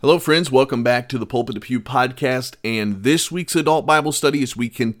Hello, friends. Welcome back to the Pulpit to Pew podcast and this week's adult Bible study as we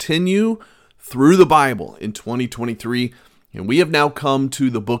continue through the Bible in 2023. And we have now come to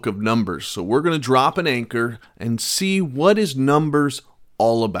the book of Numbers. So we're going to drop an anchor and see what is Numbers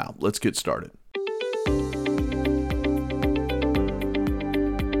all about. Let's get started.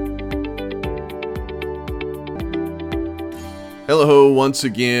 Hello, once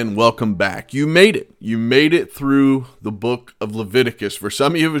again, welcome back. You made it. You made it through the book of Leviticus. For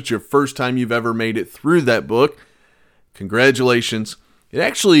some of you, it's your first time you've ever made it through that book. Congratulations.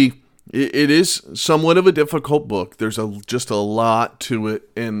 It is somewhat of a difficult book. There's just a lot to it,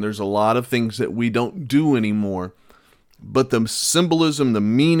 and there's a lot of things that we don't do anymore. But the symbolism, the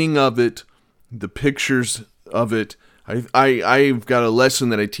meaning of it, the pictures of it, I've got a lesson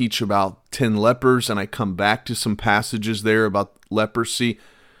that I teach about 10 lepers, and I come back to some passages there about leprosy.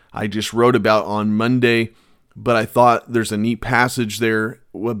 I just wrote about on Monday, but I thought there's a neat passage there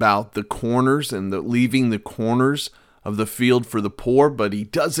about the corners and leaving the corners of the field for the poor, but he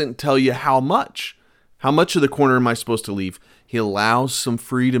doesn't tell you how much. How much of the corner am I supposed to leave? He allows some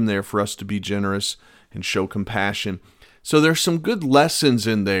freedom there for us to be generous and show compassion. So there's some good lessons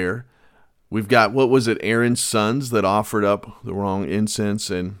in there. We've got, Aaron's sons that offered up the wrong incense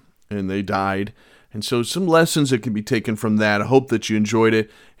and they died. And so some lessons that can be taken from that. I hope that you enjoyed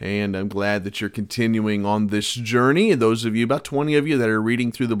it, and I'm glad that you're continuing on this journey. And those of you, about 20 of you that are reading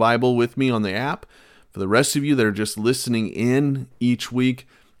through the Bible with me on the app, for the rest of you that are just listening in each week,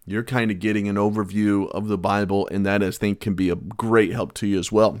 you're kind of getting an overview of the Bible, and that I think can be a great help to you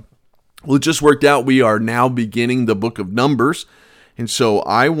as well. Well, it just worked out. We are now beginning the book of Numbers. And so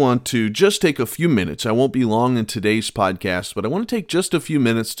I want to just take a few minutes. I won't be long in today's podcast, but I want to take just a few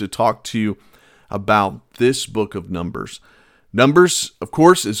minutes to talk to you about this book of Numbers. Numbers, of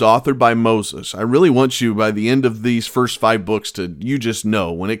course, is authored by Moses. I really want you, by the end of these first 5 books, you just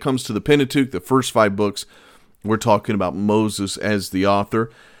know, when it comes to the Pentateuch, the first 5 books, we're talking about Moses as the author.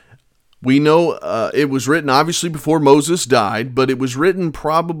 We know it was written, obviously, before Moses died, but it was written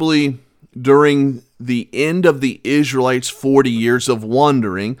probably during the end of the Israelites' 40 years of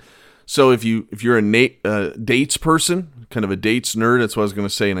wandering. So if you're a dates person, kind of a dates nerd, that's what I was going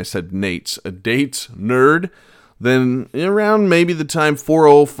to say, and I said Nates, a dates nerd, then around maybe the time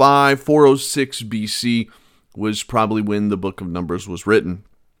 405, 406 BC was probably when the book of Numbers was written.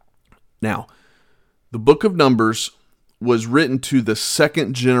 Now, the book of Numbers was written to the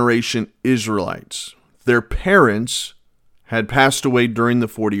second generation Israelites. Their parents had passed away during the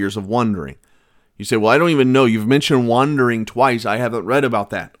 40 years of wandering. You say, well, I don't even know. You've mentioned wandering twice. I haven't read about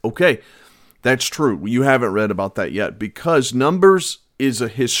that. Okay, that's true. You haven't read about that yet because Numbers is a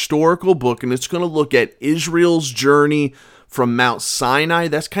historical book, and it's going to look at Israel's journey from Mount Sinai.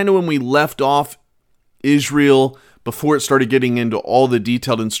 That's kind of when we left off Israel before it started getting into all the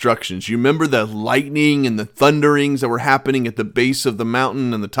detailed instructions. You remember the lightning and the thunderings that were happening at the base of the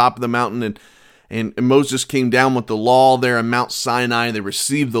mountain and the top of the mountain, and Moses came down with the law there on Mount Sinai. They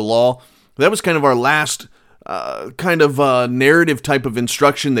received the law. That was kind of our last narrative type of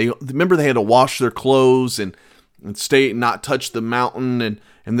instruction. Remember they had to wash their clothes and stay, not touch the mountain,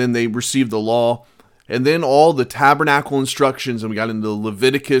 and then they received the law. And then all the tabernacle instructions, and we got into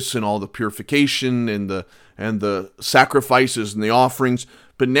Leviticus and all the purification and the sacrifices and the offerings.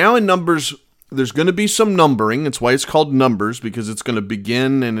 But now in Numbers, there's going to be some numbering. That's why it's called Numbers, because it's going to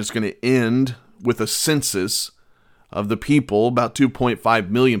begin and it's going to end with a census of the people, about 2.5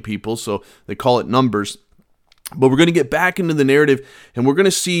 million people, so they call it Numbers. But we're going to get back into the narrative, and we're going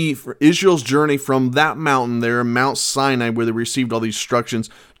to see Israel's journey from that mountain there, Mount Sinai, where they received all these instructions,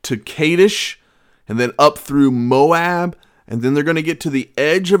 to Kadesh, and then up through Moab, and then they're going to get to the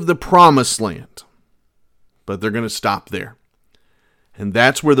edge of the Promised Land. But they're going to stop there. And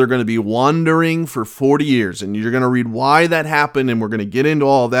that's where they're going to be wandering for 40 years, and you're going to read why that happened, and we're going to get into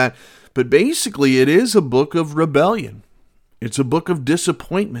all that. But basically, it is a book of rebellion. It's a book of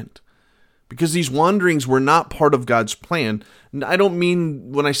disappointment. Because these wanderings were not part of God's plan.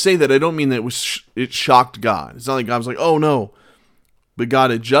 When I say that, I don't mean that it shocked God. It's not like God was like, oh no. But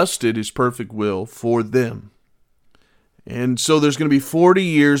God adjusted his perfect will for them. And so there's going to be 40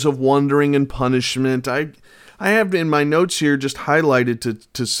 years of wandering and punishment. I have in my notes here just highlighted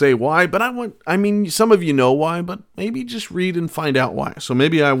to say why, but some of you know why, but maybe just read and find out why. So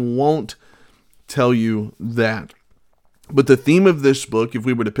maybe I won't tell you that. But the theme of this book, if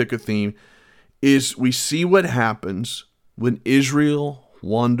we were to pick a theme, is we see what happens when Israel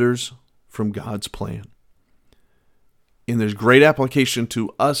wanders from God's plan. And there's great application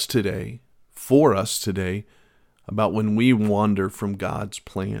to us today, for us today, about when we wander from God's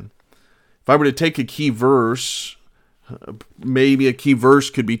plan. If I were to take a key verse Maybe a key verse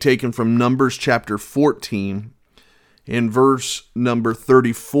could be taken from Numbers chapter 14 and verse number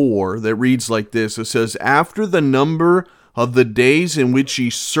 34 that reads like this. It says, "After the number of the days in which ye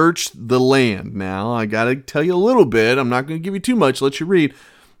searched the land." Now, I got to tell you a little bit. I'm not going to give you too much, let you read.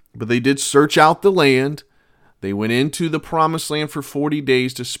 But they did search out the land. They went into the promised land for 40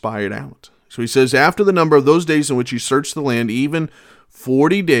 days to spy it out. So he says, "After the number of those days in which ye searched the land, even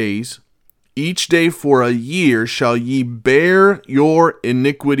 40 days, each day for a year, shall ye bear your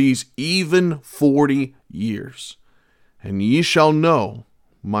iniquities, even 40 years. And ye shall know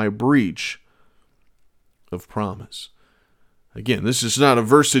my breach of promise." Again, this is not a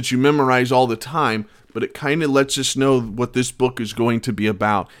verse that you memorize all the time, but it kind of lets us know what this book is going to be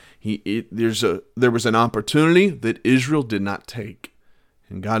about. There was an opportunity that Israel did not take,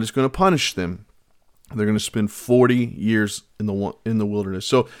 and God is going to punish them. They're going to spend 40 years in the wilderness.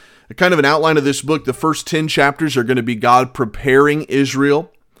 So, a kind of an outline of this book: the first 10 chapters are going to be God preparing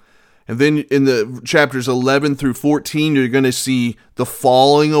Israel. And then in the chapters 11 through 14, you're going to see the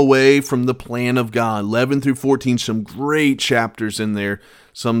falling away from the plan of God. 11 through 14, some great chapters in there,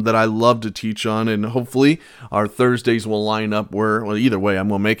 some that I love to teach on, and hopefully our Thursdays will line up well, either way, I'm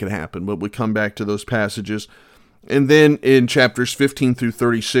going to make it happen, but we come back to those passages. And then in chapters 15 through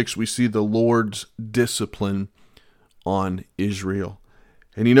 36, we see the Lord's discipline on Israel.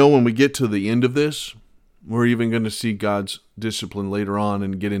 And when we get to the end of this, we're even going to see God's discipline later on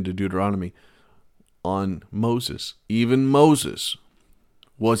and get into Deuteronomy on Moses. Even Moses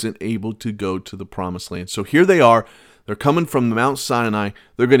wasn't able to go to the promised land. So here they are. They're coming from Mount Sinai.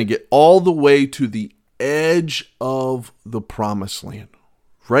 They're going to get all the way to the edge of the promised land,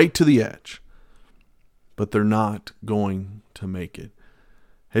 right to the edge. But they're not going to make it.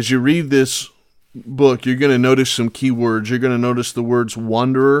 As you read this book, you're going to notice some key words. You're going to notice the words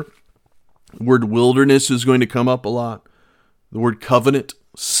wanderer. The word wilderness is going to come up a lot. The word covenant,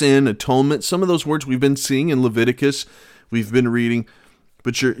 sin, atonement. Some of those words we've been seeing in Leviticus, we've been reading,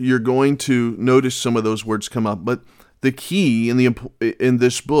 but you're going to notice some of those words come up. But the key in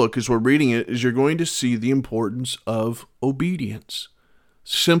this book, as we're reading it, is you're going to see the importance of obedience.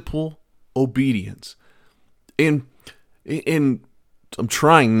 Simple obedience. And I'm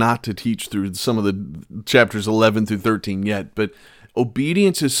trying not to teach through some of the chapters 11 through 13 yet, but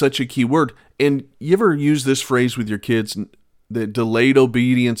obedience is such a key word. And you ever use this phrase with your kids, that delayed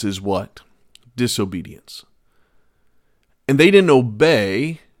obedience is what? Disobedience. And they didn't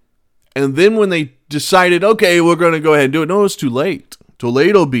obey. And then when they decided, okay, we're going to go ahead and do it, no, it's too late.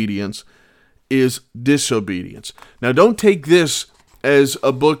 Delayed obedience is disobedience. Now, don't take this as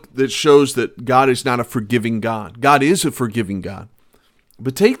a book that shows that God is not a forgiving God. God is a forgiving God.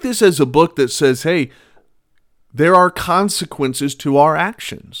 But take this as a book that says, hey, there are consequences to our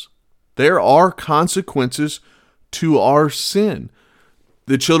actions. There are consequences to our sin.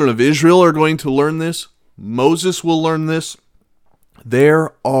 The children of Israel are going to learn this. Moses will learn this.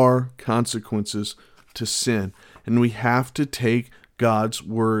 There are consequences to sin. And we have to take God's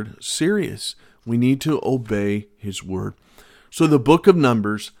word serious. We need to obey his word. So the book of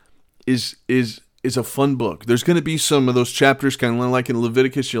Numbers is a fun book. There's going to be some of those chapters, kind of like in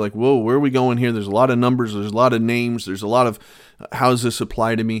Leviticus. You're like, whoa, where are we going here? There's a lot of numbers. There's a lot of names. There's a lot of, how does this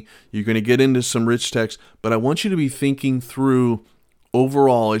apply to me? You're going to get into some rich text. But I want you to be thinking through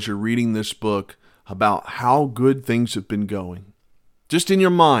overall as you're reading this book about how good things have been going. Just in your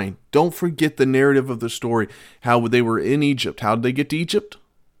mind. Don't forget the narrative of the story. How they were in Egypt. How did they get to Egypt?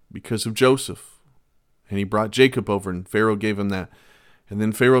 Because of Joseph. And he brought Jacob over, and Pharaoh gave him that. And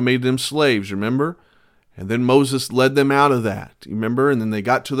then Pharaoh made them slaves, remember? And then Moses led them out of that, you remember? And then they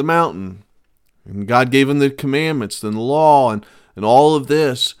got to the mountain. And God gave them the commandments and the law and all of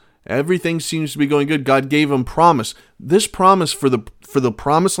this. Everything seems to be going good. God gave them promise. This promise for the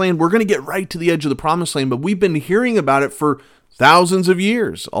promised land, we're going to get right to the edge of the promised land, but we've been hearing about it for thousands of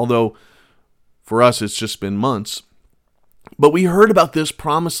years. Although for us, it's just been months. But we heard about this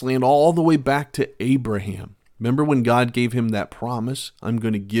promised land all the way back to Abraham. Remember when God gave him that promise? I'm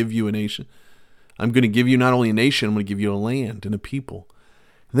going to give you a nation. I'm going to give you not only a nation, I'm going to give you a land and a people.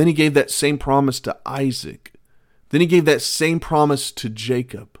 And then he gave that same promise to Isaac. Then he gave that same promise to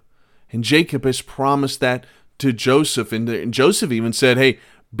Jacob. And Jacob has promised that to Joseph. And Joseph even said, hey,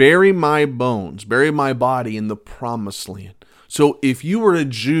 bury my bones, bury my body in the promised land. So if you were a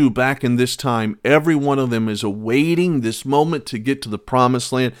Jew back in this time, every one of them is awaiting this moment to get to the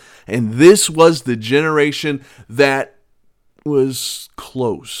promised land. And this was the generation that was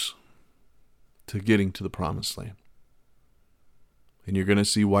close to getting to the promised land. And you're going to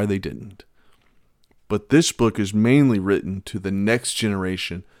see why they didn't. But this book is mainly written to the next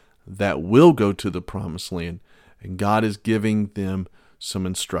generation that will go to the promised land. and God is giving them some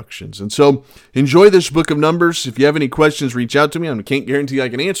instructions. And so enjoy this book of Numbers. If you have any questions, reach out to me. I can't guarantee I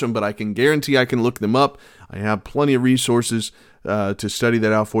can answer them, but I can guarantee I can look them up. I have plenty of resources to study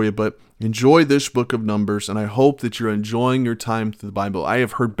that out for you. But enjoy this book of Numbers, and I hope that you're enjoying your time through the Bible. I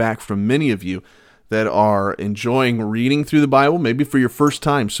have heard back from many of you that are enjoying reading through the Bible, maybe for your first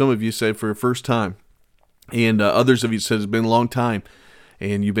time. Some of you said for your first time, and others of you said it's been a long time,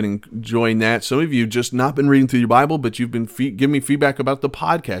 and you've been enjoying that. Some of you just not been reading through your Bible, but you've been giving me feedback about the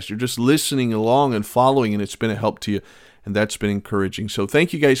podcast. You're just listening along and following, and it's been a help to you, and that's been encouraging. So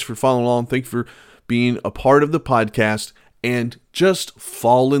thank you guys for following along. Thank you for being a part of the podcast, and just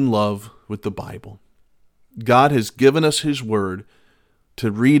fall in love with the Bible. God has given us His Word to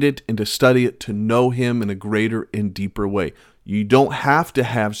read it and to study it, to know Him in a greater and deeper way. You don't have to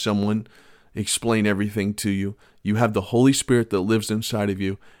have someone explain everything to you. You have the Holy Spirit that lives inside of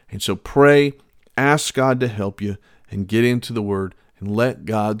you. And so pray, ask God to help you, and get into the Word, and let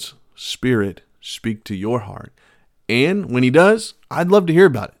God's Spirit speak to your heart. And when He does, I'd love to hear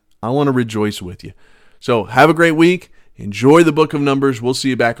about it. I want to rejoice with you. So have a great week. Enjoy the book of Numbers. We'll see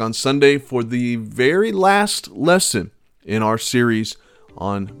you back on Sunday for the very last lesson in our series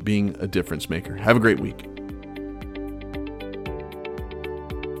on being a difference maker. Have a great week.